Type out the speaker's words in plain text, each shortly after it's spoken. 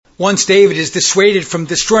Once David is dissuaded from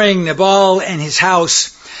destroying Nabal and his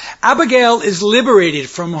house, Abigail is liberated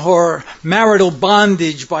from her marital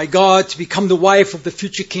bondage by God to become the wife of the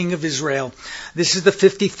future king of Israel. This is the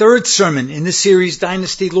 53rd sermon in the series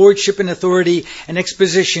Dynasty, Lordship and Authority, and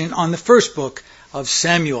Exposition on the first book of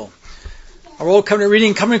Samuel. Our Old Covenant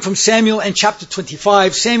reading coming from Samuel and chapter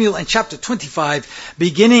 25. Samuel and chapter 25,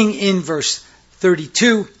 beginning in verse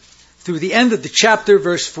 32 through the end of the chapter,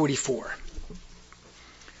 verse 44.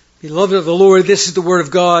 Beloved of the Lord, this is the word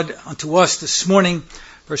of God unto us this morning.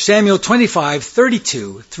 1 Samuel 25,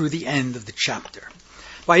 32 through the end of the chapter.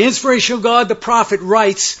 By inspiration of God, the prophet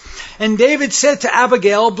writes, "And David said to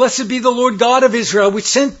Abigail, Blessed be the Lord God of Israel, which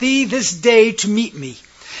sent thee this day to meet me.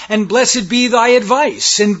 And blessed be thy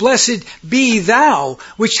advice, and blessed be thou,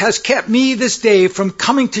 which hast kept me this day from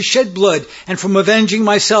coming to shed blood, and from avenging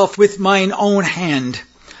myself with mine own hand.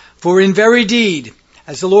 For in very deed,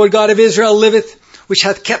 as the Lord God of Israel liveth, which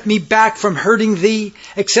hath kept me back from hurting thee,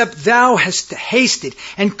 except thou hast hasted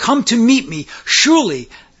and come to meet me, surely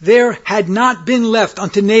there had not been left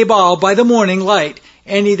unto Nabal by the morning light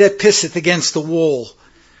any that pisseth against the wall."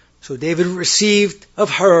 So David received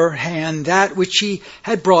of her hand that which she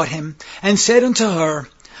had brought him, and said unto her,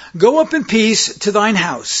 "Go up in peace to thine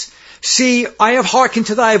house. See, I have hearkened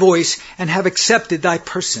to thy voice, and have accepted thy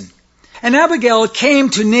person." And Abigail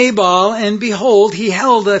came to Nabal, and behold, he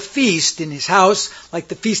held a feast in his house, like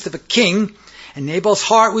the feast of a king. And Nabal's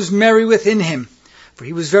heart was merry within him, for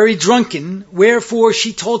he was very drunken, wherefore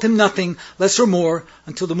she told him nothing, less or more,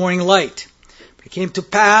 until the morning light. But it came to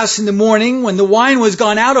pass in the morning, when the wine was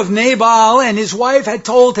gone out of Nabal, and his wife had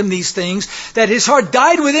told him these things, that his heart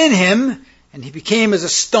died within him, and he became as a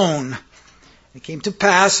stone. It came to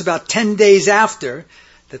pass about 10 days after,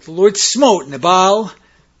 that the Lord smote Nabal,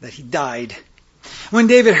 that he died. When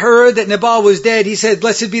David heard that Nabal was dead, he said,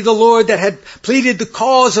 "Blessed be the Lord that had pleaded the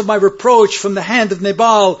cause of my reproach from the hand of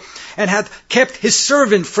Nabal, and hath kept his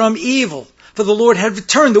servant from evil. For the Lord had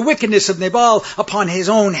returned the wickedness of Nabal upon his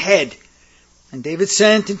own head." And David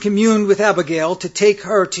sent and communed with Abigail to take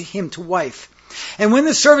her to him to wife. And when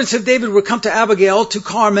the servants of David were come to Abigail to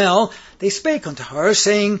Carmel, they spake unto her,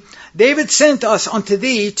 saying, "David sent us unto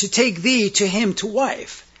thee to take thee to him to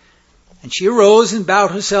wife." And she arose and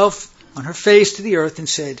bowed herself on her face to the earth and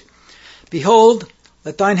said, "Behold,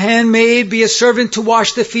 let thine handmaid be a servant to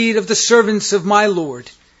wash the feet of the servants of my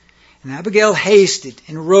Lord." And Abigail hasted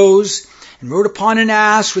and rose and rode upon an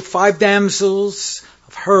ass with 5 damsels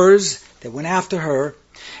of hers that went after her.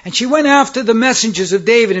 And she went after the messengers of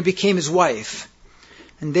David and became his wife.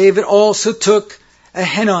 And David also took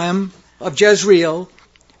Ahinoam of Jezreel,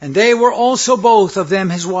 and they were also both of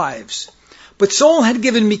them his wives. But Saul had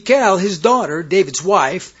given Michal, his daughter, David's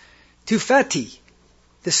wife, to Phathi,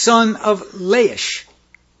 the son of Laish,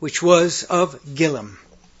 which was of Gilam.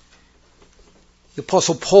 The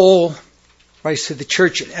Apostle Paul writes to the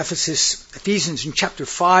church at Ephesus, Ephesians in chapter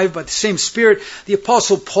 5, by the same Spirit, the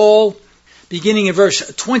Apostle Paul, beginning in verse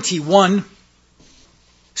 21,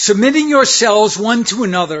 "Submitting yourselves one to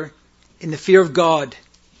another in the fear of God.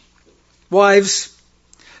 Wives,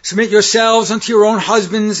 submit yourselves unto your own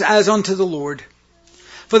husbands as unto the Lord.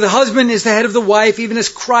 For the husband is the head of the wife, even as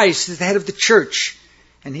Christ is the head of the church,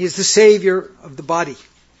 and he is the Savior of the body.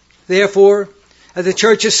 Therefore, as the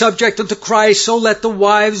church is subject unto Christ, so let the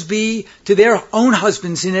wives be to their own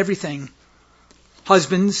husbands in everything.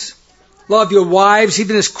 Husbands, love your wives,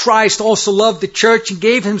 even as Christ also loved the church and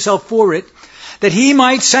gave himself for it, that he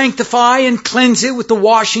might sanctify and cleanse it with the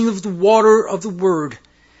washing of the water of the word,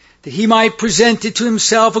 that he might present it to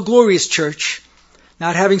himself a glorious church,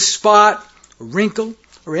 not having spot or wrinkle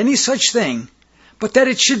or any such thing, but that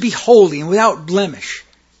it should be holy and without blemish.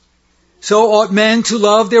 So ought men to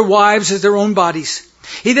love their wives as their own bodies.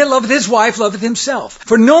 He that loveth his wife loveth himself.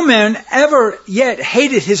 For no man ever yet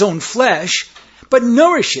hated his own flesh, but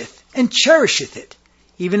nourisheth and cherisheth it,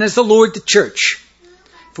 even as the Lord the church.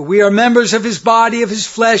 For we are members of his body, of his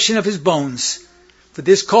flesh, and of his bones. For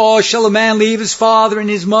this cause shall a man leave his father and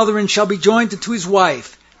his mother, and shall be joined unto his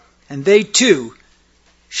wife, and they two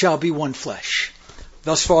shall be one flesh."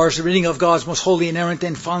 Thus far is the reading of God's most holy, inerrant,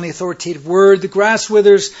 and finally authoritative word. The grass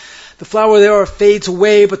withers, the flower thereof fades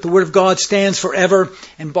away, but the word of God stands forever.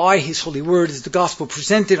 And by his holy word is the gospel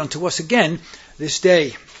presented unto us again this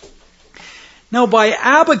day. Now by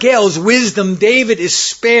Abigail's wisdom, David is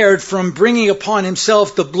spared from bringing upon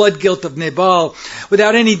himself the blood guilt of Nabal.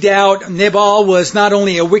 Without any doubt, Nabal was not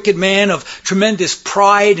only a wicked man of tremendous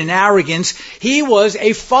pride and arrogance, he was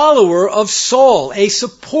a follower of Saul, a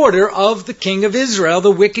supporter of the king of Israel, the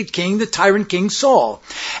wicked king, the tyrant king Saul.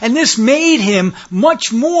 And this made him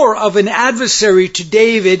much more of an adversary to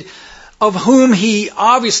David of whom he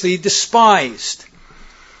obviously despised.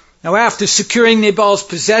 Now, after securing Nabal's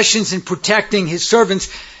possessions and protecting his servants,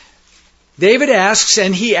 David asks,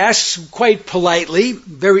 and he asks quite politely,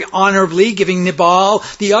 very honorably, giving Nabal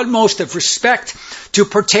the utmost of respect, to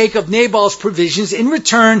partake of Nabal's provisions in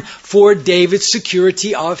return for David's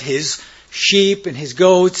security of his sheep and his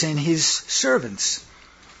goats and his servants.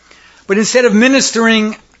 But instead of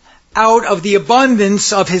ministering out of the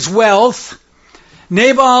abundance of his wealth,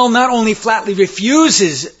 Nabal not only flatly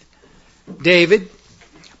refuses David,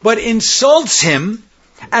 but insults him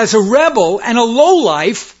as a rebel and a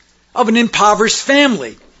lowlife of an impoverished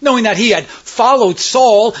family. Knowing that he had followed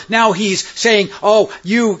Saul, now he's saying, oh,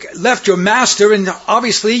 you left your master, and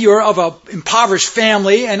obviously you're of an impoverished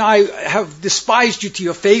family, and I have despised you to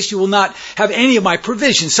your face. You will not have any of my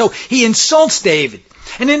provisions. So he insults David.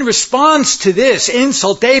 And in response to this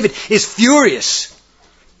insult, David is furious.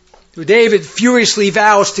 David furiously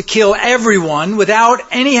vows to kill everyone without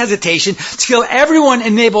any hesitation, to kill everyone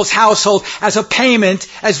in Nabal's household as a payment,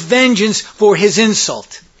 as vengeance for his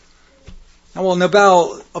insult. Now, while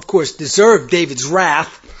Nabal, of course, deserved David's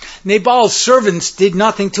wrath, Nabal's servants did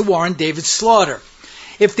nothing to warrant David's slaughter.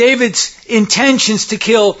 If David's intentions to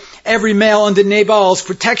kill every male under Nabal's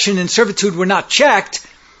protection and servitude were not checked,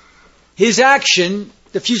 his action,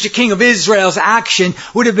 the future king of Israel's action,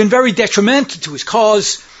 would have been very detrimental to his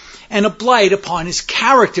cause and a blight upon his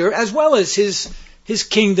character, as well as his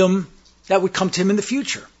kingdom that would come to him in the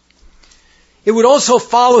future. It would also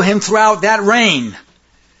follow him throughout that reign.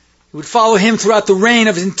 It would follow him throughout the reign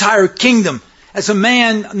of his entire kingdom, as a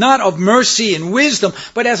man not of mercy and wisdom,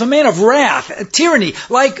 but as a man of wrath and tyranny,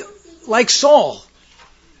 like Saul.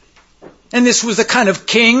 And this was the kind of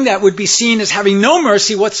king that would be seen as having no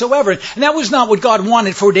mercy whatsoever. And that was not what God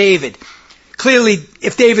wanted for David. Clearly,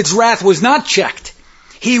 if David's wrath was not checked,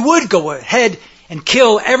 he would go ahead and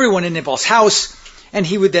kill everyone in Nabal's house, and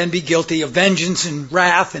he would then be guilty of vengeance and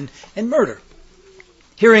wrath and murder.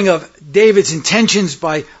 Hearing of David's intentions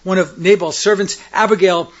by one of Nabal's servants,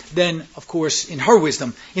 Abigail then, of course, in her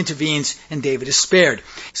wisdom, intervenes and David is spared.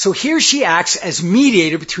 So here she acts as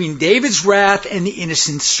mediator between David's wrath and the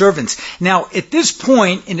innocent servants. Now, at this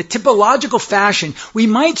point, in a typological fashion, we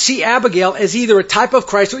might see Abigail as either a type of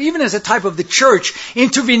Christ or even as a type of the church,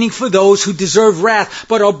 intervening for those who deserve wrath,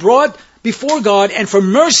 but are brought before God and for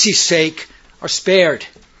mercy's sake are spared.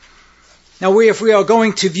 Now, if we are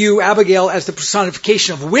going to view Abigail as the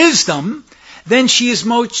personification of wisdom, then she is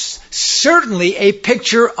most certainly a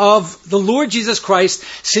picture of the Lord Jesus Christ,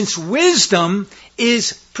 since wisdom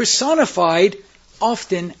is personified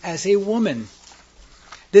often as a woman.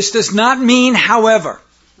 This does not mean, however,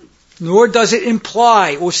 nor does it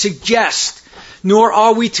imply or suggest, nor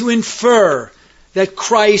are we to infer that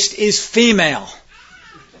Christ is female,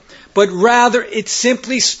 but rather it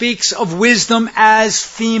simply speaks of wisdom as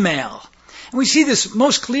female. And we see this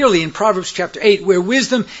most clearly in Proverbs chapter 8, where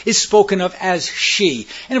wisdom is spoken of as she.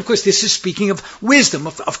 And of course, this is speaking of wisdom,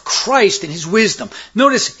 of Christ and his wisdom.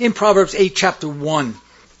 Notice in Proverbs 8, chapter 1.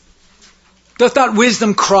 Doth not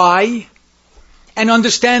wisdom cry, and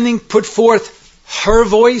understanding put forth her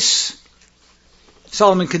voice?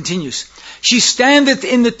 Solomon continues, she standeth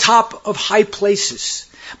in the top of high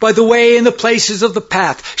places, by the way in the places of the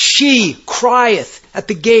path. She crieth at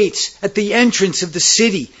the gates, at the entrance of the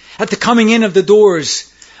city, at the coming in of the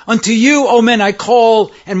doors. Unto you, O men, I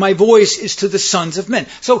call, and my voice is to the sons of men.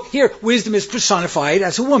 So here, wisdom is personified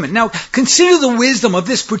as a woman. Now, consider the wisdom of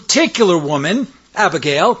this particular woman,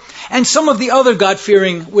 Abigail, and some of the other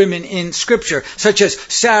God-fearing women in Scripture, such as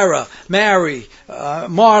Sarah, Mary,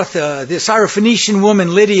 Martha, the Syrophoenician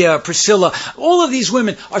woman, Lydia, Priscilla. All of these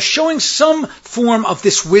women are showing some form of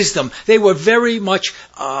this wisdom. They were very much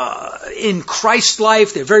in Christ's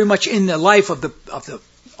life. They're very much in the life of the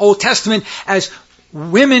Old Testament as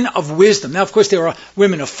women of wisdom. Now, of course, there are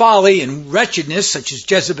women of folly and wretchedness, such as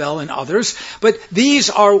Jezebel and others, but these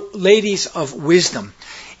are ladies of wisdom.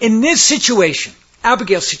 In this situation,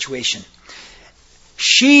 Abigail's situation,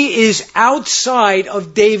 she is outside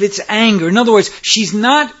of David's anger. In other words, she's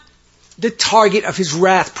not the target of his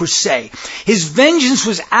wrath per se. His vengeance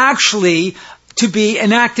was actually to be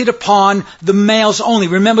enacted upon the males only.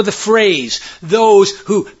 Remember the phrase, those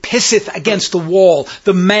who pisseth against the wall,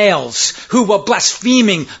 the males who were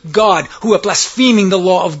blaspheming God, who were blaspheming the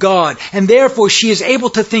law of God. And therefore she is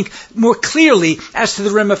able to think more clearly as to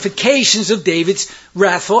the ramifications of David's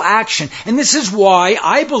wrathful action. And this is why,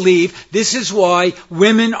 I believe, this is why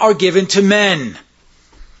women are given to men.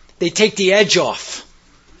 They take the edge off.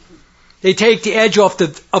 They take the edge off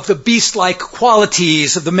of the beast-like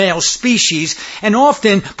qualities of the male species, and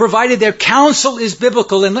often, provided their counsel is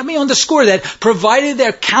biblical, and let me underscore that, provided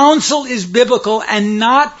their counsel is biblical and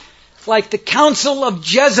not like the counsel of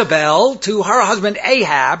Jezebel to her husband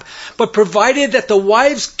Ahab, but provided that the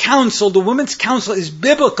wife's counsel, the woman's counsel, is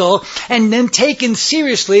biblical and then taken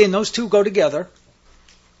seriously, and those two go together,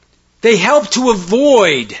 they help to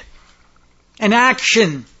avoid an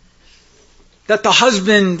action that the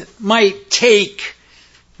husband might take,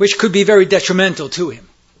 which could be very detrimental to him.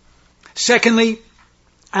 Secondly,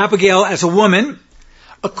 Abigail as a woman,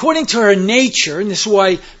 according to her nature, and this is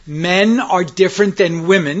why men are different than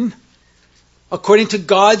women, according to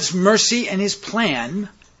God's mercy and His plan,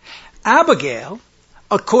 Abigail,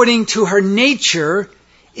 according to her nature,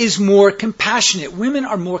 is more compassionate. Women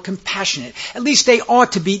are more compassionate. At least they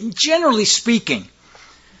ought to be, generally speaking.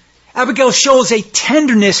 Abigail shows a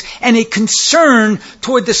tenderness and a concern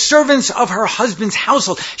toward the servants of her husband's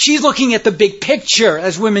household. She's looking at the big picture,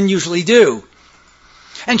 as women usually do.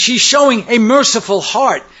 And she's showing a merciful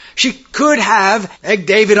heart. She could have egged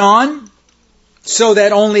David on so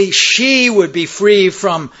that only she would be free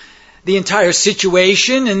from the entire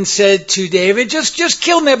situation and said to David, just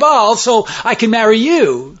kill Nabal so I can marry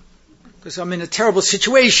you, because I'm in a terrible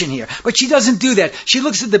situation here. But she doesn't do that. She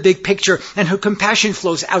looks at the big picture, and her compassion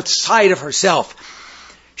flows outside of herself.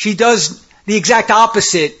 She does the exact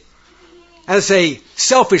opposite as a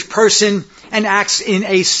selfish person and acts in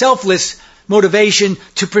a selfless motivation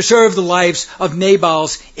to preserve the lives of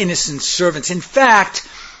Nabal's innocent servants. In fact,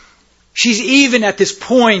 she's even at this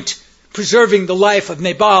point preserving the life of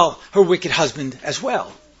Nabal, her wicked husband, as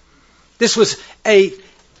well. This was an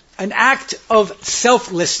act of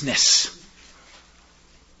selflessness.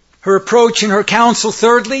 Her approach and her counsel,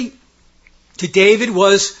 thirdly, to David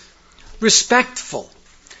was respectful.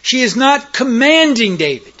 She is not commanding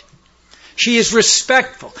David. She is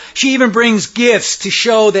respectful. She even brings gifts to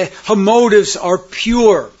show that her motives are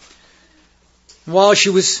pure. While she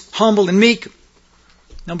was humble and meek,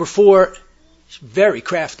 number 4, she's very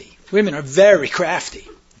crafty. Women are very crafty.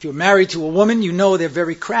 If you're married to a woman, you know they're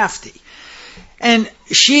very crafty. And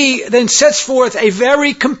she then sets forth a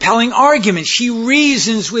very compelling argument. She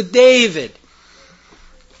reasons with David.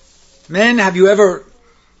 Men, have you ever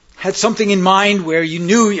had something in mind where you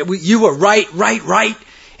knew you were right,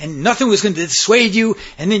 and nothing was going to dissuade you,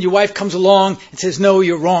 and then your wife comes along and says, no,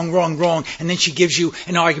 you're wrong, and then she gives you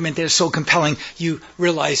an argument that is so compelling, you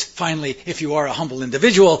realize finally, if you are a humble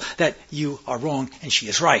individual, that you are wrong and she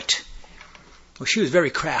is right. Well, she was very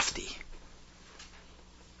crafty.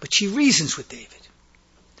 But she reasons with David.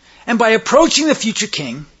 And by approaching the future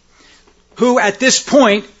king, who at this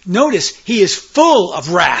point, notice, he is full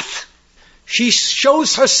of wrath. She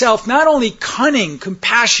shows herself not only cunning,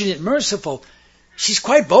 compassionate, merciful, she's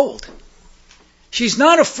quite bold. She's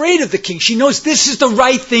not afraid of the king. She knows this is the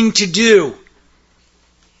right thing to do.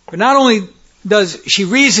 But not only does she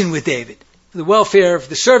reason with David for the welfare of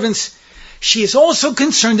the servants, she is also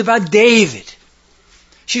concerned about David.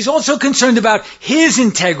 She's also concerned about his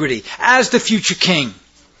integrity as the future king.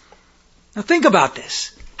 Now think about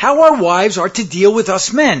this. How our wives are to deal with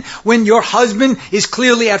us men. When your husband is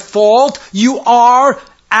clearly at fault, you are,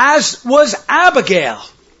 as was Abigail,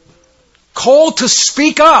 called to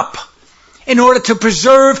speak up in order to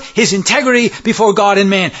preserve his integrity before God and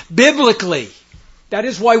man. Biblically, that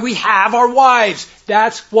is why we have our wives.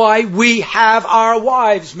 That's why we have our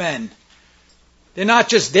wives, men. They're not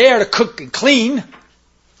just there to cook and clean.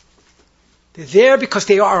 They're there because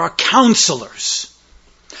they are our counselors,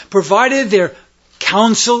 provided their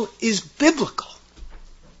counsel is biblical.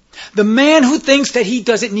 The man who thinks that he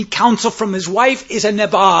doesn't need counsel from his wife is a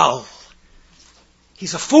Nabal.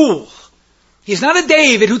 He's a fool. He's not a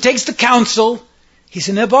David who takes the counsel. He's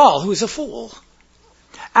a Nabal who is a fool.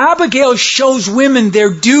 Abigail shows women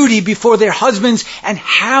their duty before their husbands and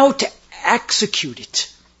how to execute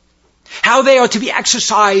it. How they are to be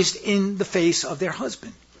exercised in the face of their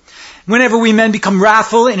husband. Whenever we men become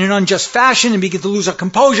wrathful in an unjust fashion and begin to lose our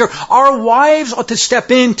composure, our wives ought to step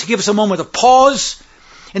in to give us a moment of pause,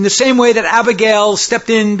 in the same way that Abigail stepped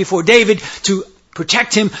in before David to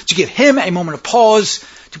protect him, to give him a moment of pause,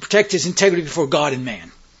 to protect his integrity before God and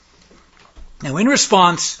man. Now, in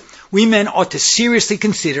response, we men ought to seriously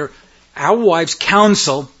consider our wives'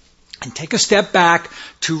 counsel and take a step back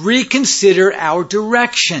to reconsider our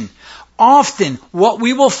direction. Often, what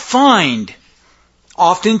we will find,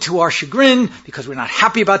 often to our chagrin, because we're not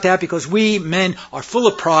happy about that, because we men are full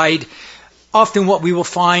of pride, often what we will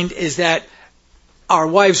find is that our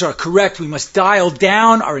wives are correct, we must dial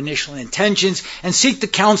down our initial intentions and seek the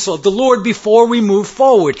counsel of the Lord before we move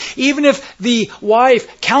forward. Even if the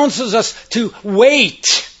wife counsels us to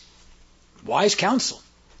wait. Wise counsel.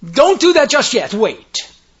 Don't do that just yet. Wait.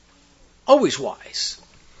 Always wise.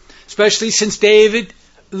 Especially since David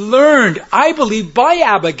learned, I believe, by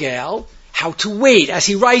Abigail, how to wait. As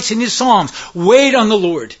he writes in his Psalms, wait on the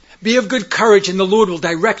Lord. Be of good courage and the Lord will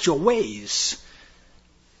direct your ways.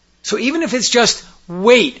 So even if it's just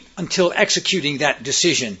wait until executing that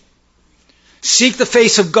decision, seek the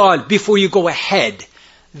face of God before you go ahead.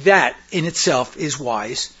 That in itself is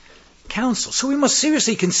wise counsel. So we must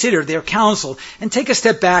seriously consider their counsel and take a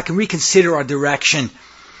step back and reconsider our direction.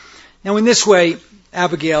 Now in this way,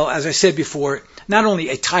 Abigail, as I said before, not only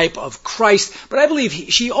a type of Christ, but I believe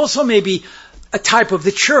she also may be a type of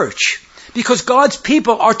the church. Because God's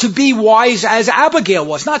people are to be wise as Abigail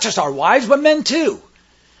was. Not just our wives, but men too.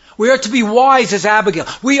 We are to be wise as Abigail.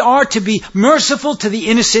 We are to be merciful to the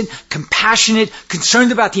innocent, compassionate,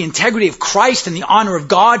 concerned about the integrity of Christ and the honor of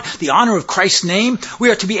God, the honor of Christ's name.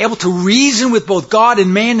 We are to be able to reason with both God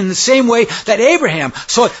and man in the same way that Abraham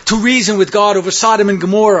sought to reason with God over Sodom and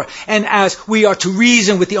Gomorrah, and as we are to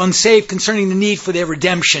reason with the unsaved concerning the need for their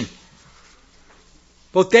redemption.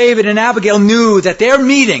 Both David and Abigail knew that their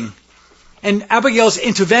meeting and Abigail's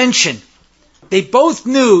intervention, they both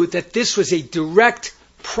knew that this was a direct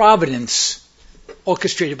providence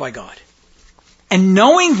orchestrated by God. And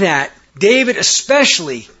knowing that, David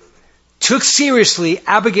especially took seriously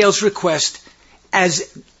Abigail's request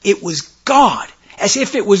as it was God, as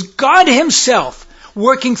if it was God himself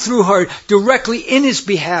working through her directly in his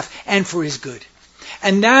behalf and for his good.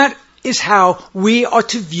 And that is how we are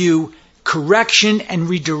to view correction and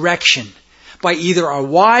redirection by either our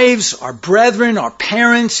wives, our brethren, our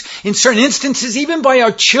parents, in certain instances even by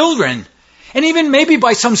our children, and even maybe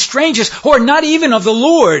by some strangers who are not even of the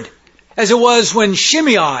Lord, as it was when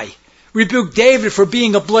Shimei rebuked David for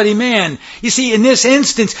being a bloody man. You see, in this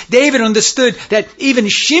instance, David understood that even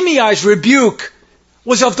Shimei's rebuke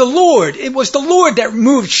was of the Lord. It was the Lord that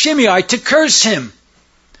moved Shimei to curse him.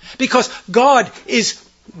 Because God is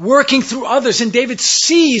working through others, and David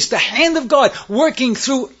sees the hand of God working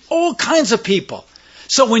through all kinds of people.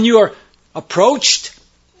 So when you are approached,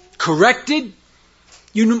 corrected,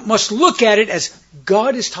 you must look at it as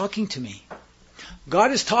God is talking to me.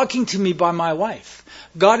 God is talking to me by my wife.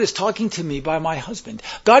 God is talking to me by my husband.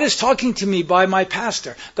 God is talking to me by my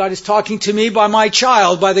pastor. God is talking to me by my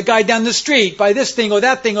child, by the guy down the street, by this thing or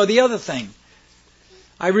that thing or the other thing.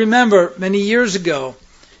 I remember many years ago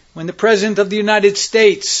when the President of the United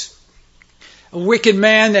States, a wicked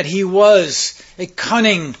man that he was, a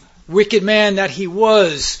cunning, wicked man that he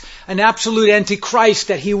was, an absolute antichrist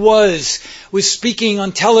that he was speaking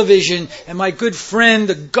on television, and my good friend,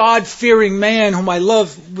 a God-fearing man whom I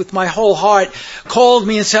love with my whole heart, called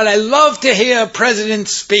me and said, I love to hear a president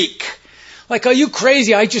speak. Like, are you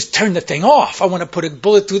crazy? I just turned the thing off. I want to put a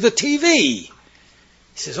bullet through the TV. He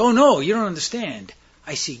says, oh no, you don't understand.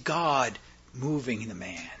 I see God moving the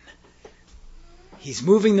man. He's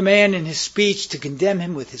moving the man in his speech to condemn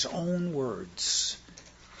him with his own words.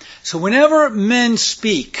 So whenever men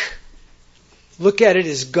speak, look at it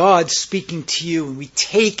as God speaking to you, and we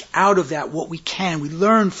take out of that what we can. We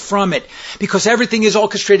learn from it, because everything is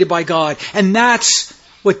orchestrated by God, and that's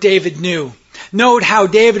what David knew. Note how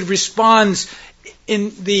David responds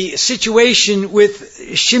in the situation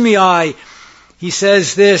with Shimei. He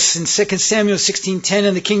says this in 2 Samuel 16:10,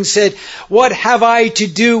 and the king said, what have I to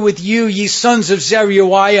do with you, ye sons of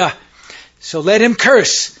Zeruiah? So let him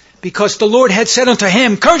curse, because the Lord had said unto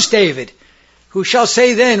him, curse David. Who shall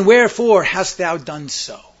say then, wherefore hast thou done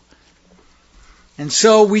so? And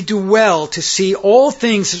so we do well to see all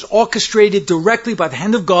things as orchestrated directly by the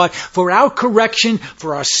hand of God for our correction,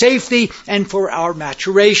 for our safety, and for our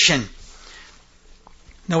maturation.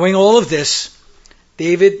 Knowing all of this,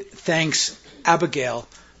 David thanks Abigail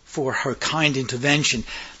for her kind intervention.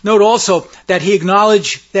 Note also that he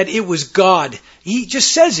acknowledged that it was God. He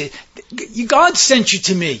just says it. God sent you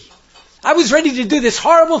to me. I was ready to do this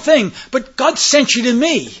horrible thing, but God sent you to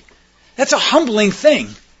me. That's a humbling thing.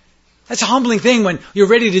 That's a humbling thing when you're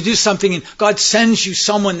ready to do something and God sends you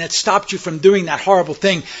someone that stopped you from doing that horrible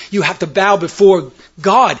thing. You have to bow before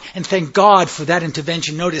God and thank God for that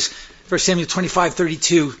intervention. Notice 1 Samuel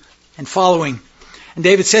 25:32 and following. And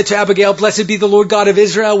David said to Abigail, blessed be the Lord God of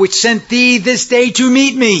Israel, which sent thee this day to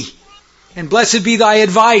meet me. And blessed be thy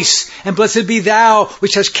advice, and blessed be thou,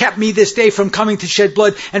 which hast kept me this day from coming to shed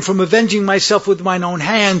blood, and from avenging myself with mine own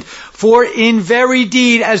hand. For in very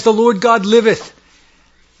deed, as the Lord God liveth,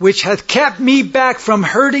 which hath kept me back from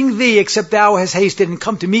hurting thee, except thou hast hasted and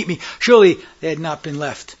come to meet me, surely they had not been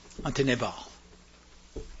left unto Nabal.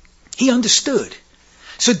 He understood.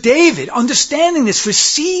 So David, understanding this,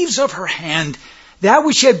 receives of her hand that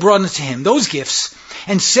which she had brought unto him, those gifts,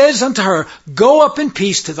 and says unto her, go up in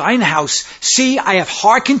peace to thine house. See, I have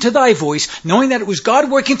hearkened to thy voice, knowing that it was God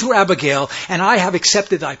working through Abigail, and I have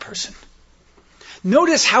accepted thy person.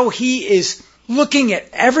 Notice how he is looking at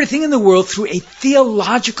everything in the world through a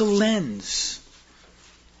theological lens.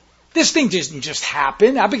 This thing didn't just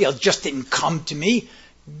happen. Abigail just didn't come to me.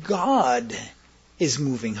 God is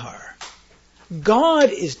moving her.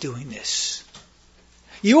 God is doing this.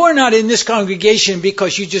 You are not in this congregation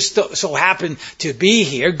because you just so happen to be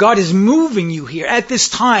here. God is moving you here at this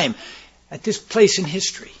time, at this place in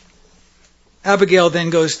history. Abigail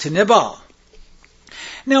then goes to Nabal.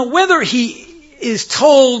 Now, whether he is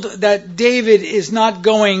told that David is not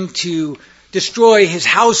going to destroy his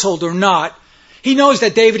household or not, he knows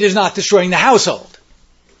that David is not destroying the household.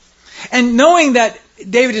 And knowing that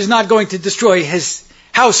David is not going to destroy his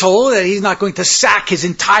household, that he's not going to sack his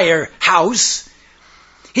entire house,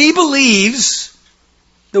 he believes,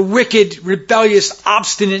 the wicked, rebellious,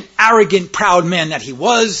 obstinate, arrogant, proud man that he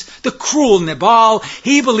was, the cruel Nabal,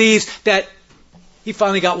 he believes that he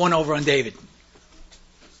finally got one over on David.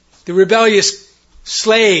 The rebellious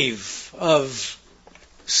slave of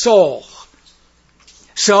Saul.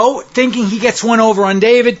 So, thinking he gets one over on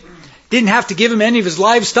David, didn't have to give him any of his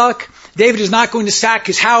livestock. David is not going to sack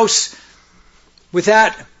his house. With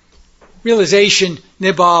that realization,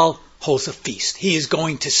 Nabal holds a feast. He is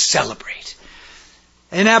going to celebrate.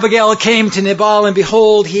 And Abigail came to Nabal, and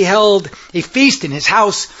behold, he held a feast in his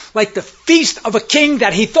house, like the feast of a king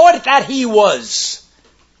that he thought that he was.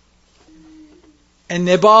 And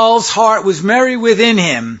Nabal's heart was merry within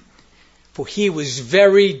him, for he was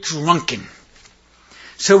very drunken.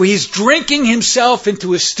 So he's drinking himself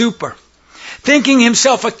into a stupor. Thinking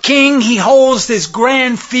himself a king, he holds this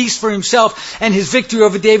grand feast for himself and his victory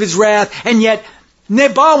over David's wrath. And yet,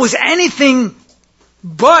 Nabal was anything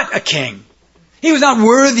but a king. He was not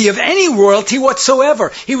worthy of any royalty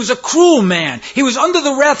whatsoever. He was a cruel man. He was under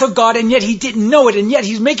the wrath of God, and yet he didn't know it. And yet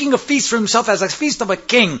he's making a feast for himself as a feast of a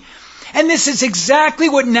king. And this is exactly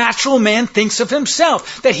what natural man thinks of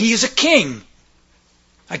himself, that he is a king.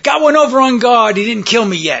 I got one over on God. He didn't kill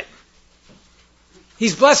me yet.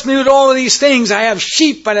 He's blessed me with all of these things. I have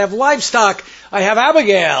sheep. I have livestock. I have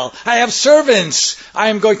Abigail. I have servants. I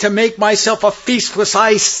am going to make myself a feast because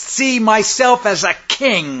I see myself as a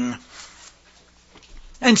king.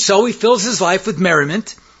 And so he fills his life with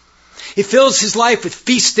merriment. He fills his life with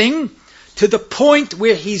feasting to the point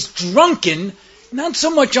where he's drunken, not so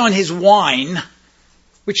much on his wine,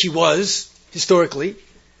 which he was historically,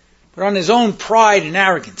 but on his own pride and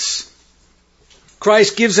arrogance.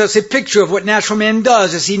 Christ gives us a picture of what natural man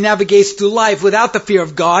does as he navigates through life without the fear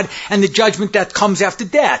of God and the judgment that comes after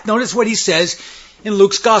death. Notice what he says in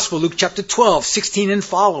Luke's Gospel, Luke chapter 12, 16 and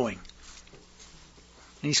following.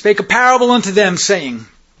 And he spake a parable unto them, saying,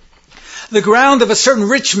 the ground of a certain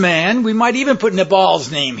rich man, we might even put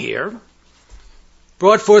Nabal's name here,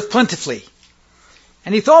 brought forth plentifully.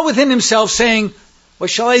 And he thought within himself, saying,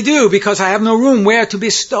 what shall I do, because I have no room where to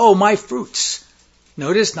bestow my fruits?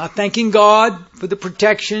 Notice, not thanking God for the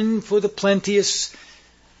protection, for the plenteous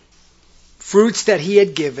fruits that he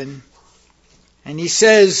had given. And he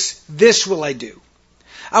says, this will I do.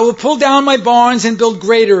 I will pull down my barns and build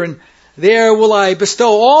greater, and there will I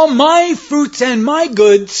bestow all my fruits and my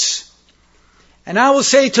goods. And I will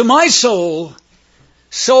say to my soul,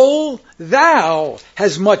 soul, thou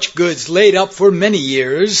hast much goods laid up for many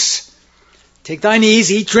years. Take thine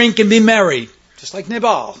ease, eat, drink, and be merry, just like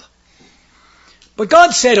Nabal. But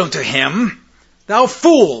God said unto him, thou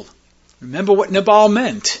fool. Remember what Nabal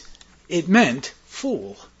meant. It meant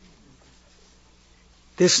fool.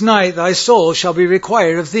 This night thy soul shall be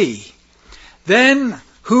required of thee. Then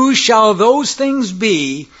who shall those things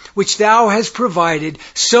be which thou hast provided?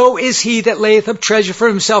 So is he that layeth up treasure for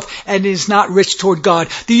himself and is not rich toward God.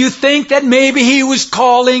 Do you think that maybe he was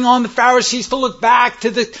calling on the Pharisees to look back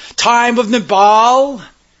to the time of Nabal?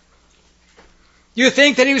 You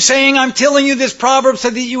think that he was saying, I'm telling you this proverb so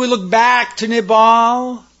that you would look back to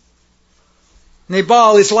Nabal?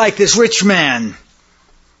 Nabal is like this rich man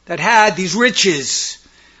that had these riches,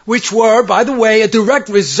 which were, by the way, a direct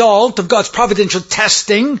result of God's providential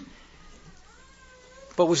testing,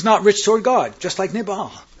 but was not rich toward God, just like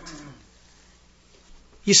Nabal.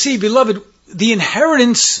 You see, beloved, the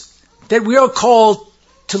inheritance that we are called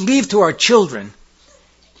to leave to our children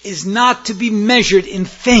is not to be measured in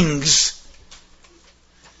things,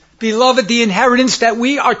 Beloved, the inheritance that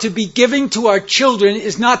we are to be giving to our children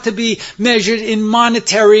is not to be measured in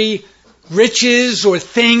monetary riches or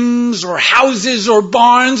things or houses or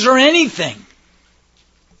barns or anything.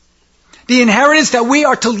 The inheritance that we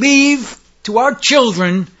are to leave to our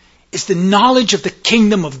children is the knowledge of the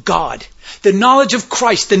kingdom of God, the knowledge of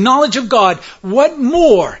Christ, the knowledge of God. What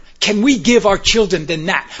more can we give our children than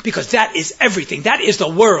that? Because that is everything. That is the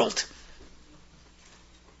world.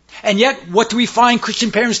 And yet, what do we find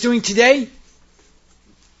Christian parents doing today?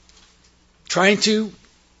 Trying to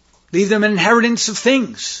leave them an inheritance of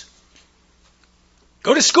things.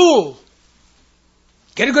 Go to school.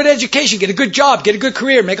 Get a good education. Get a good job. Get a good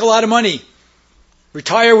career. Make a lot of money.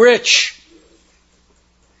 Retire rich.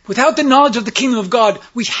 Without the knowledge of the kingdom of God,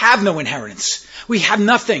 we have no inheritance. We have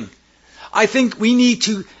nothing. I think we need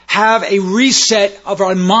to have a reset of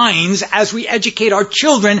our minds as we educate our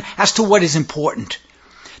children as to what is important.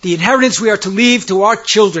 The inheritance we are to leave to our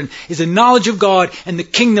children is the knowledge of God and the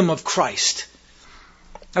kingdom of Christ.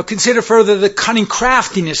 Now consider further the cunning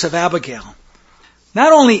craftiness of Abigail.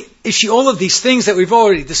 Not only is she all of these things that we've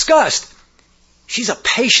already discussed, she's a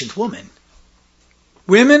patient woman.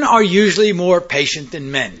 Women are usually more patient than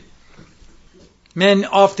men. Men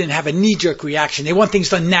often have a knee-jerk reaction. They want things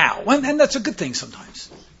done now. And that's a good thing sometimes.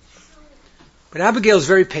 But Abigail is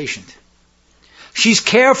very patient. She's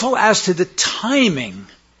careful as to the timing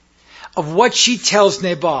of what she tells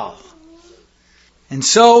Nabal. And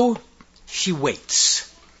so she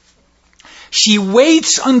waits. She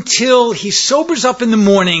waits until he sobers up in the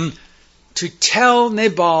morning to tell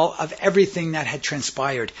Nabal of everything that had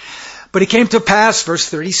transpired. But it came to pass, verse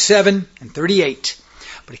 37 and 38,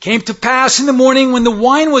 but it came to pass in the morning when the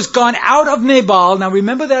wine was gone out of Nabal. Now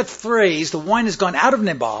remember that phrase, the wine has gone out of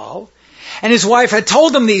Nabal. And his wife had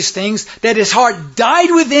told him these things, that his heart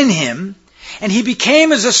died within him, and he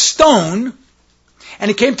became as a stone.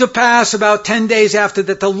 And it came to pass about 10 days after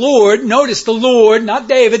that the Lord, notice the Lord, not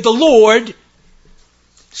David, the Lord,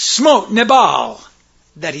 smote Nabal,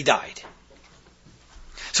 that he died.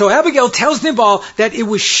 So Abigail tells Nabal that it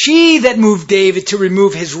was she that moved David to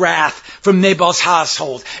remove his wrath from Nabal's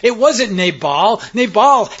household. It wasn't Nabal.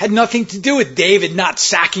 Nabal had nothing to do with David not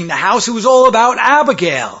sacking the house. It was all about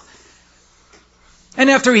Abigail. And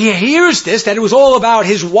after he hears this, that it was all about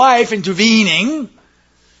his wife intervening,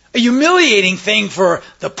 a humiliating thing for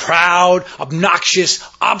the proud, obnoxious,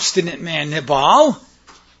 obstinate man Nabal,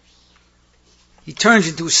 he turns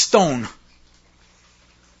into a stone.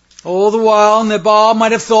 All the while, Nabal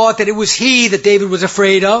might have thought that it was he that David was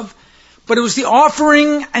afraid of, but it was the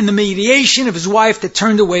offering and the mediation of his wife that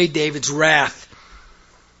turned away David's wrath.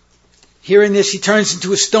 Hearing this, he turns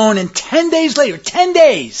into a stone, and 10 days later, 10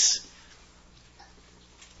 days,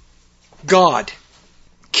 God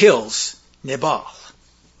kills Nabal.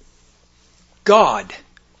 God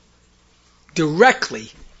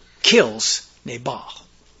directly kills Nabal.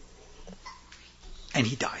 And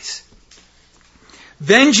he dies.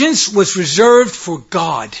 Vengeance was reserved for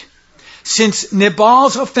God, since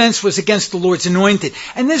Nabal's offense was against the Lord's anointed.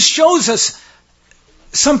 And this shows us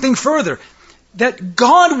something further, that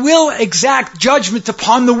God will exact judgment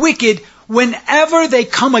upon the wicked whenever they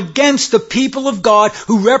come against the people of God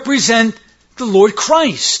who represent the Lord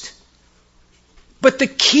Christ. But the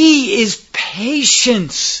key is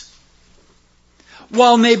patience.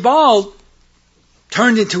 While Nabal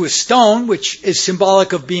turned into a stone, which is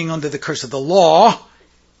symbolic of being under the curse of the law,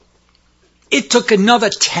 it took another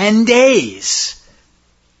 10 days.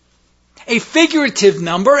 A figurative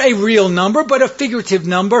number, a real number, but a figurative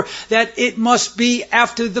number, that it must be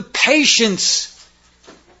after the patience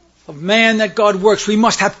of man that God works. We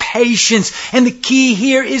must have patience. And the key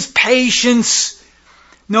here is patience.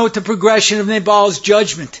 Note the progression of Nabal's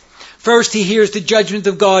judgment. First, he hears the judgment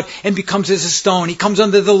of God and becomes as a stone. He comes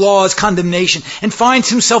under the law's condemnation and finds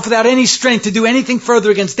himself without any strength to do anything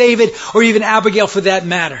further against David or even Abigail for that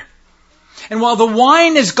matter. And while the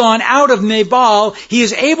wine is gone out of Nabal, he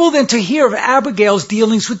is able then to hear of Abigail's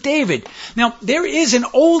dealings with David. Now, there is an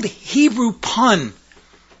old Hebrew pun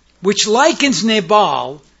which likens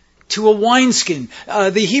Nabal to a wineskin.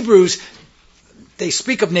 The Hebrews, they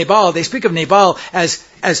speak of Nabal as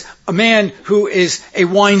a man who is a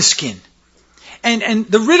wineskin. And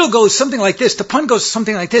the riddle goes something like this. The pun goes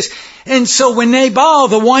something like this. And so when Nabal,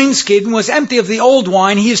 the wineskin, was empty of the old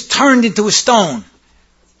wine, he is turned into a stone.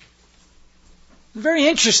 Very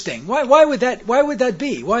interesting. Why would that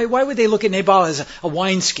be? Why would they look at Nabal as a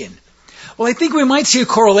wineskin? Well, I think we might see a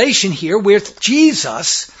correlation here with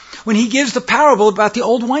Jesus when he gives the parable about the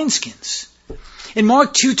old wineskins. In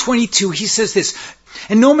Mark 2:22, he says this,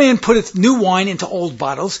 "And no man putteth new wine into old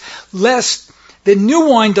bottles, lest the new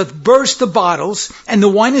wine doth burst the bottles, and the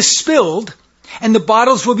wine is spilled, and the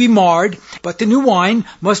bottles will be marred, but the new wine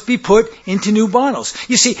must be put into new bottles.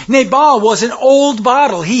 You see, Nabal was an old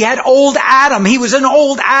bottle. He had old Adam. He was an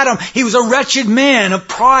old Adam. He was a wretched man of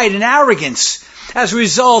pride and arrogance as a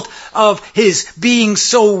result of his being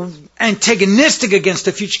so antagonistic against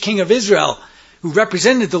the future king of Israel, who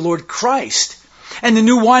represented the Lord Christ. And the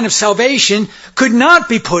new wine of salvation could not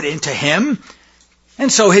be put into him,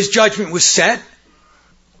 and so his judgment was set,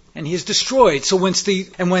 and he is destroyed. So when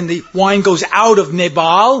the wine goes out of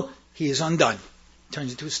Nabal, he is undone.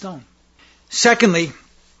 Turns into a stone. Secondly,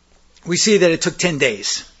 we see that it took 10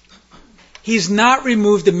 days. He's not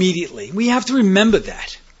removed immediately. We have to remember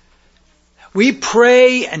that. We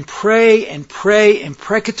pray and pray and pray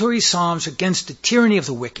imprecatory psalms against the tyranny of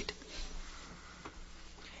the wicked.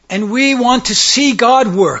 And we want to see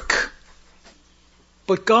God work.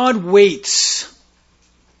 But God waits.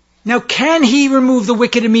 Now, can he remove the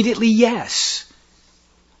wicked immediately? Yes.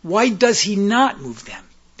 Why does he not move them?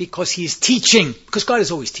 Because he is teaching. Because God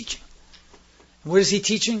is always teaching. What is he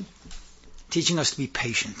teaching? Teaching us to be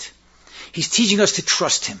patient. He's teaching us to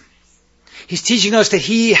trust him. He's teaching us that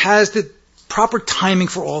he has the proper timing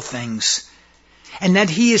for all things. And that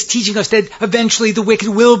he is teaching us that eventually the wicked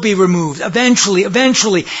will be removed. Eventually.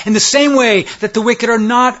 In the same way that the wicked are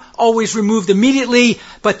not always removed immediately,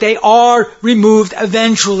 but they are removed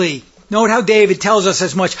eventually. Note how David tells us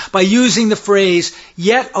as much by using the phrase,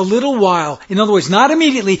 yet a little while. In other words, not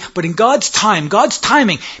immediately, but in God's time, God's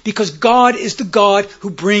timing, because God is the God who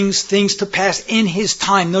brings things to pass in his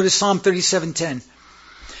time. Notice Psalm 37:10.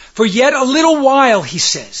 For yet a little while, he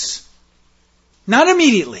says. Not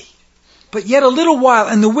immediately. But yet a little while,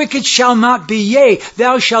 and the wicked shall not be. Yea,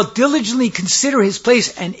 thou shalt diligently consider his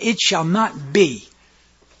place, and it shall not be.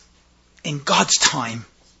 In God's time.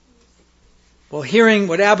 Well, hearing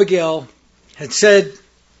what Abigail had said,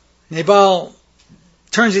 Nabal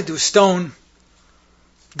turns into a stone.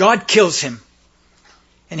 God kills him.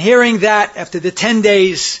 And hearing that, after the 10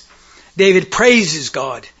 days, David praises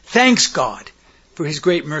God, thanks God for his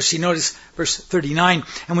great mercy. Notice verse 39.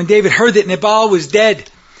 And when David heard that Nabal was dead,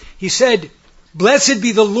 he said, blessed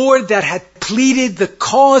be the Lord that hath pleaded the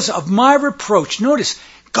cause of my reproach. Notice,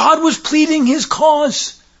 God was pleading his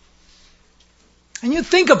cause. And you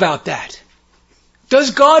think about that.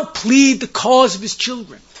 Does God plead the cause of his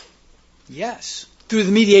children? Yes, through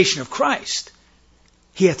the mediation of Christ.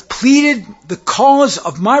 He hath pleaded the cause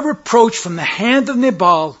of my reproach from the hand of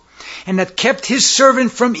Nabal, and hath kept his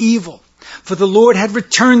servant from evil. For the Lord had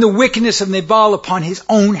returned the wickedness of Nabal upon his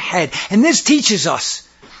own head. And this teaches us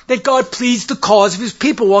that God pleads the cause of his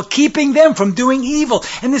people while keeping them from doing evil.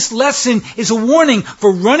 And this lesson is a warning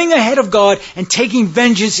for running ahead of God and taking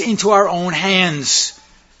vengeance into our own hands.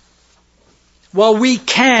 While we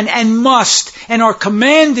can and must and are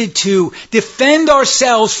commanded to defend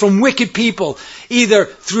ourselves from wicked people, either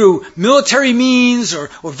through military means or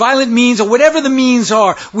violent means or whatever the means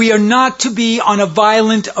are, we are not to be on a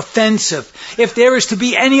violent offensive. If there is to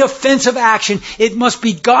be any offensive action, it must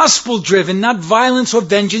be gospel-driven, not violence or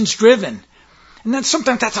vengeance-driven. And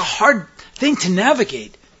sometimes that's a hard thing to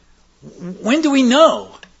navigate. When do we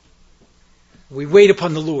know? We wait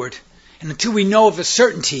upon the Lord. And until we know of a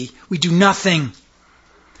certainty, we do nothing.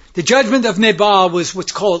 The judgment of Nabal was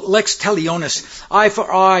what's called lex talionis, eye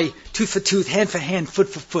for eye, tooth for tooth, hand for hand, foot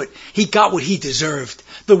for foot. He got what he deserved.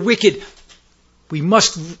 The wicked, we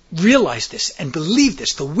must realize this and believe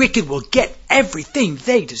this, the wicked will get everything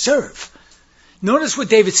they deserve. Notice what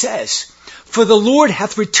David says. For the Lord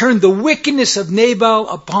hath returned the wickedness of Nabal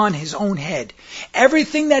upon his own head.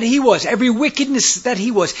 Everything that he was, every wickedness that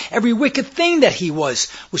he was, every wicked thing that he was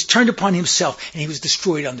turned upon himself, and he was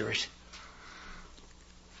destroyed under it.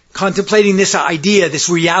 Contemplating this idea, this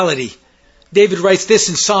reality, David writes this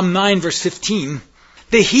in Psalm 9, verse 15.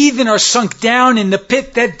 The heathen are sunk down in the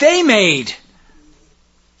pit that they made,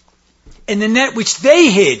 and the net which they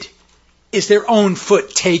hid is their own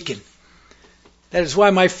foot taken. That is why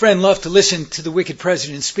my friend loved to listen to the wicked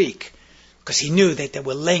president speak, because he knew that they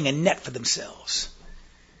were laying a net for themselves.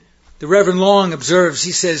 The Reverend Long observes,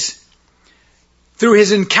 he says, through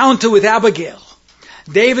his encounter with Abigail,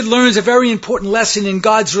 David learns a very important lesson in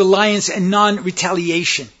God's reliance and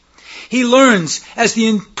non-retaliation. He learns, as the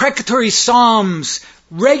imprecatory Psalms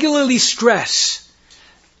regularly stress,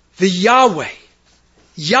 the Yahweh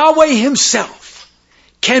himself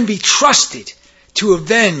can be trusted to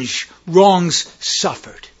avenge wrongs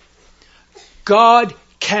suffered. God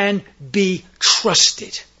can be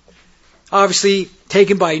trusted. Obviously,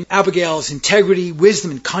 taken by Abigail's integrity,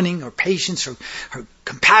 wisdom, and cunning, her patience, her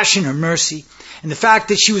compassion, her mercy, and the fact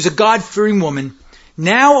that she was a God-fearing woman,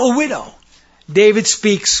 now a widow, David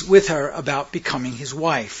speaks with her about becoming his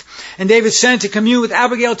wife. And David sent to commune with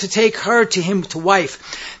Abigail to take her to him to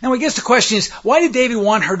wife. Now I guess the question is, why did David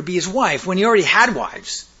want her to be his wife when he already had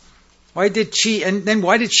wives? Why did she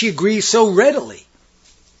agree so readily?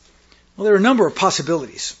 Well, there are a number of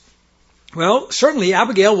possibilities. Well, certainly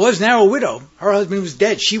Abigail was now a widow. Her husband was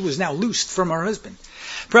dead. She was now loosed from her husband.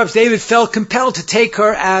 Perhaps David felt compelled to take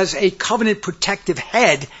her as a covenant protective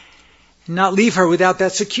head and not leave her without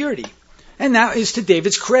that security. And that is to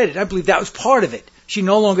David's credit. I believe that was part of it. She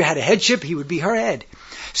no longer had a headship. He would be her head.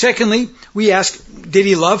 Secondly, we ask, did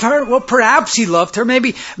he love her? Well, perhaps he loved her.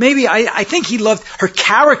 Maybe I think he loved her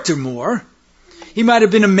character more. He might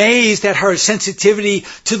have been amazed at her sensitivity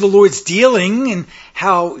to the Lord's dealing and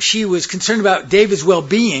how she was concerned about David's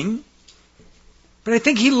well-being. But I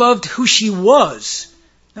think he loved who she was,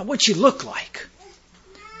 not what she looked like.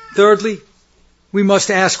 Thirdly, we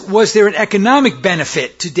must ask, was there an economic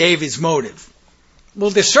benefit to David's motive? Well,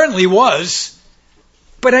 there certainly was.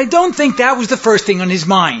 But I don't think that was the first thing on his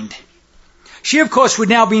mind. She, of course, would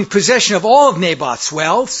now be in possession of all of Naboth's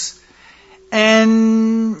wealth,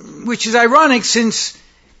 and which is ironic since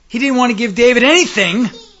he didn't want to give David anything,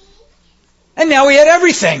 and now he had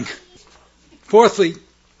everything. Fourthly,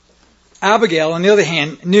 Abigail, on the other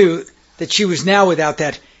hand, knew that she was now without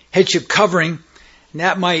that headship covering, and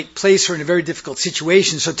that might place her in a very difficult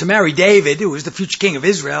situation. So to marry David, who was the future king of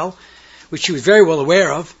Israel, which she was very well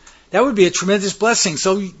aware of, that would be a tremendous blessing.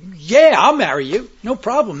 So, yeah, I'll marry you. No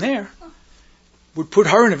problem there. Would put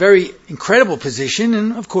her in a very incredible position,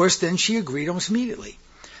 and of course, then she agreed almost immediately.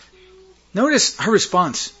 Notice her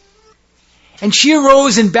response. And she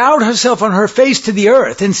arose and bowed herself on her face to the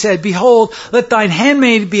earth and said, Behold, let thine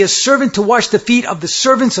handmaid be a servant to wash the feet of the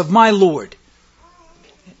servants of my Lord.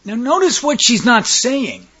 Now notice what she's not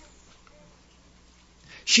saying.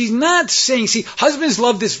 She's not saying, see, husbands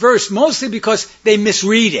love this verse mostly because they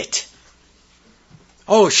misread it.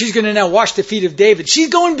 Oh, she's going to now wash the feet of David. She's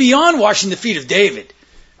going beyond washing the feet of David.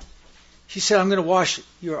 She said, I'm going to wash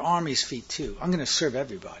your army's feet too. I'm going to serve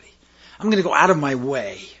everybody. I'm going to go out of my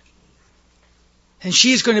way. And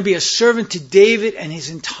she's going to be a servant to David and his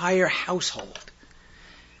entire household.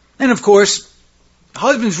 And of course,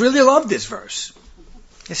 husbands really love this verse.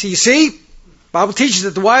 You see, the Bible teaches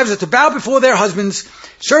that the wives are to bow before their husbands,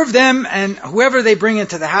 serve them and whoever they bring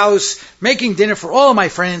into the house, making dinner for all of my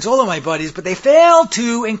friends, all of my buddies, but they fail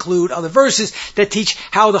to include other verses that teach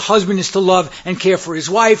how the husband is to love and care for his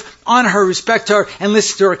wife, honor her, respect her, and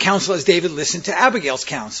listen to her counsel as David listened to Abigail's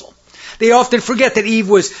counsel. They often forget that Eve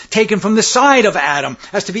was taken from the side of Adam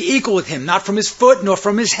as to be equal with him, not from his foot nor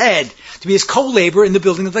from his head, to be his co-laborer in the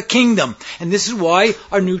building of the kingdom. And this is why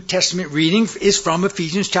our New Testament reading is from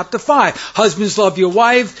Ephesians chapter 5. Husbands, love your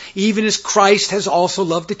wife, even as Christ has also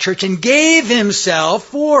loved the church and gave himself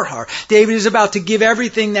for her. David is about to give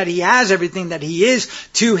everything that he has, everything that he is,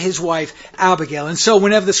 to his wife Abigail. And so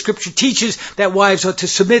whenever the scripture teaches that wives are to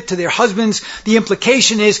submit to their husbands, the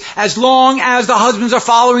implication is as long as the husbands are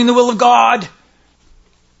following the will of God.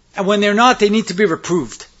 And when they're not, they need to be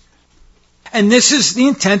reproved. And this is the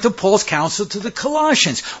intent of Paul's counsel to the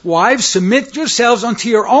Colossians. Wives, submit yourselves unto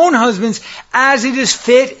your own husbands as it is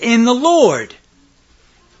fit in the Lord.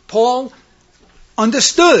 Paul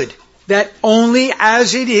understood that only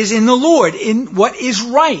as it is in the Lord, in what is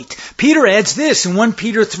right. Peter adds this in 1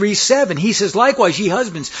 Peter 3:7. He says, likewise, ye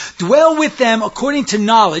husbands, dwell with them according to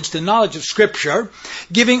knowledge, the knowledge of Scripture,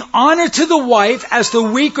 giving honor to the wife as the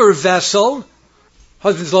weaker vessel.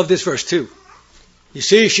 Husbands love this verse too. You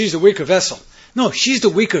see, she's the weaker vessel. No, she's the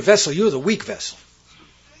weaker vessel. You're the weak vessel.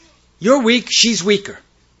 You're weak, she's weaker.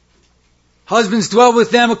 Husbands, dwell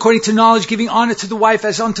with them according to knowledge, giving honor to the wife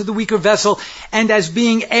as unto the weaker vessel, and as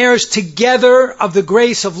being heirs together of the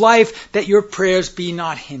grace of life, that your prayers be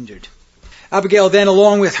not hindered. Abigail then,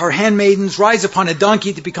 along with her handmaidens, rides upon a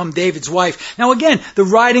donkey to become David's wife. Now again, the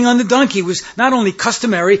riding on the donkey was not only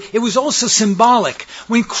customary, it was also symbolic.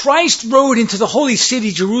 When Christ rode into the holy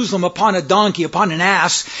city, Jerusalem, upon a donkey, upon an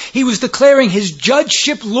ass, he was declaring his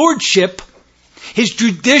judgeship, lordship, his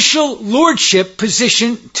judicial lordship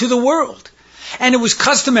position to the world. And it was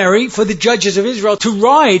customary for the judges of Israel to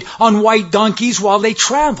ride on white donkeys while they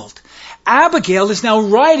traveled. Abigail is now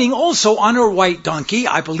riding also on her white donkey.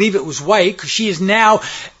 I believe it was white because she is now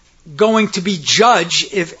going to be judge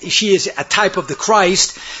if she is a type of the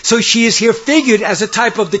Christ. So she is here figured as a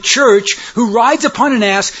type of the church who rides upon an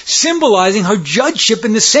ass, symbolizing her judgeship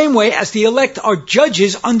in the same way as the elect are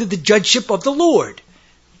judges under the judgeship of the Lord.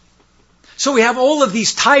 So we have all of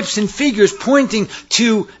these types and figures pointing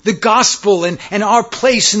to the gospel and our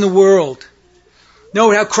place in the world.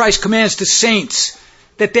 Note how Christ commands the saints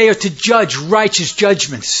that they are to judge righteous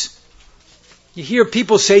judgments. You hear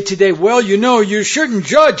people say today, well, you shouldn't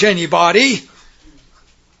judge anybody.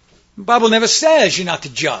 The Bible never says you're not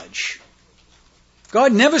to judge.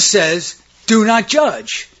 God never says, do not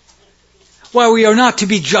judge. While we are not to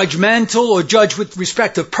be judgmental or judge with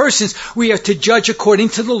respect of persons, we are to judge according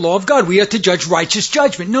to the law of God. We are to judge righteous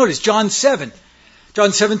judgment. Notice John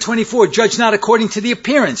 7:24, judge not according to the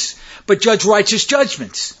appearance, but judge righteous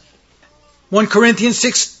judgments. 1 Corinthians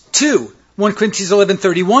 6:2, 1 Corinthians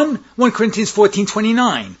 11:31, 1 Corinthians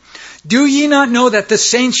 14:29. Do ye not know that the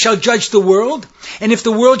saints shall judge the world? And if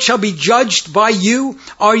the world shall be judged by you,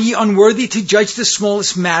 are ye unworthy to judge the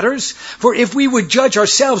smallest matters? For if we would judge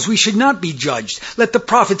ourselves, we should not be judged. Let the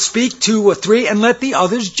prophet speak 2 or 3, and let the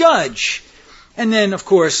others judge. And then, of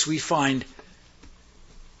course, we find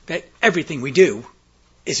that everything we do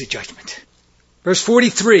is a judgment. Verse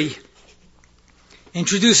 43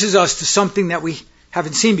 introduces us to something that we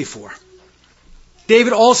haven't seen before.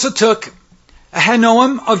 David also took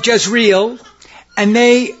Ahinoam of Jezreel, and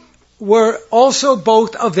they were also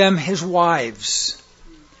both of them his wives.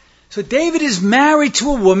 So David is married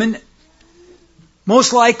to a woman,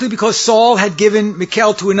 most likely because Saul had given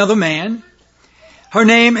Michal to another man. Her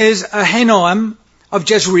name is Ahinoam of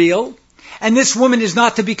Jezreel, and this woman is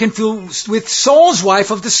not to be confused with Saul's wife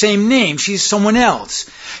of the same name. She's someone else.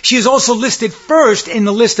 She is also listed first in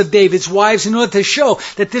the list of David's wives in order to show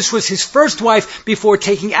that this was his first wife before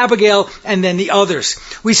taking Abigail and then the others.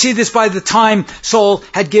 We see this by the time Saul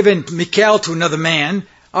had given Michal to another man,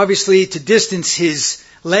 obviously to distance his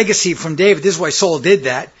legacy from David. This is why Saul did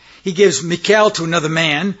that. He gives Michal to another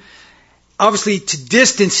man, obviously to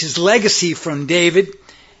distance his legacy from David.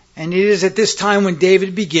 And it is at this time when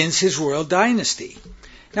David begins his royal dynasty.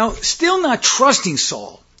 Now, still not trusting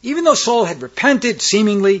Saul, even though Saul had repented,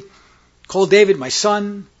 seemingly, called David my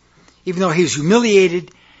son, even though he was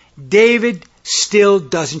humiliated, David still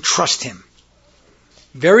doesn't trust him.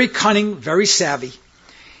 Very cunning, very savvy.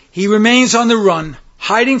 He remains on the run,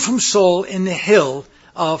 hiding from Saul in the hill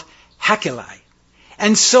of Hachilah.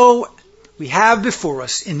 And so, we have before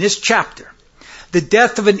us in this chapter, the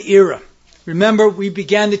death of an era. Remember, we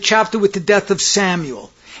began the chapter with the death of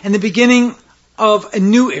Samuel and the beginning of a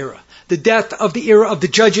new era, the death of the era of the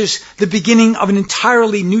judges, the beginning of an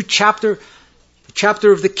entirely new chapter, the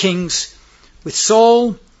chapter of the kings, with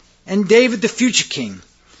Saul and David, the future king,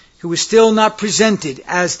 who is still not presented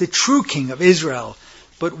as the true king of Israel,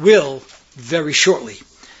 but will very shortly.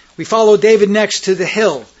 We follow David next to the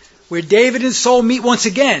hill, where David and Saul meet once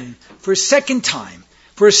again for a second time,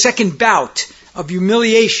 for a second bout of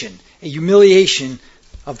humiliation, a humiliation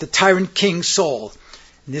of the tyrant king Saul.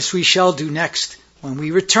 And this we shall do next when we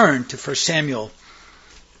return to 1 Samuel.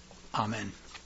 Amen.